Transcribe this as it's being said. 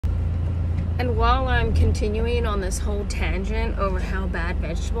And while I'm continuing on this whole tangent over how bad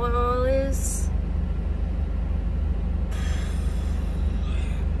vegetable oil is,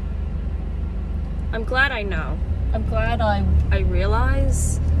 I'm glad I know. I'm glad I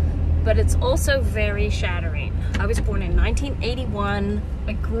realize, but it's also very shattering. I was born in 1981.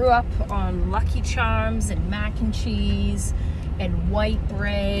 I grew up on Lucky Charms and mac and cheese and white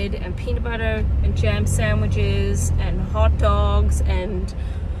bread and peanut butter and jam sandwiches and hot dogs and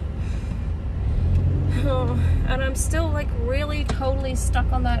I'm still like really totally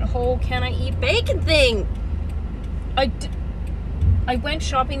stuck on that whole can I eat bacon thing. I went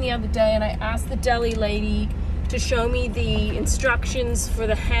shopping the other day and I asked the deli lady to show me the instructions for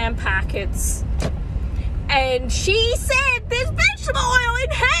the ham packets, and she said there's vegetable oil in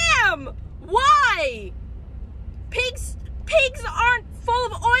ham. Why? Pigs aren't full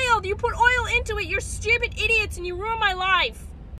of oil. You put oil into it. You're stupid idiots and you ruin my life.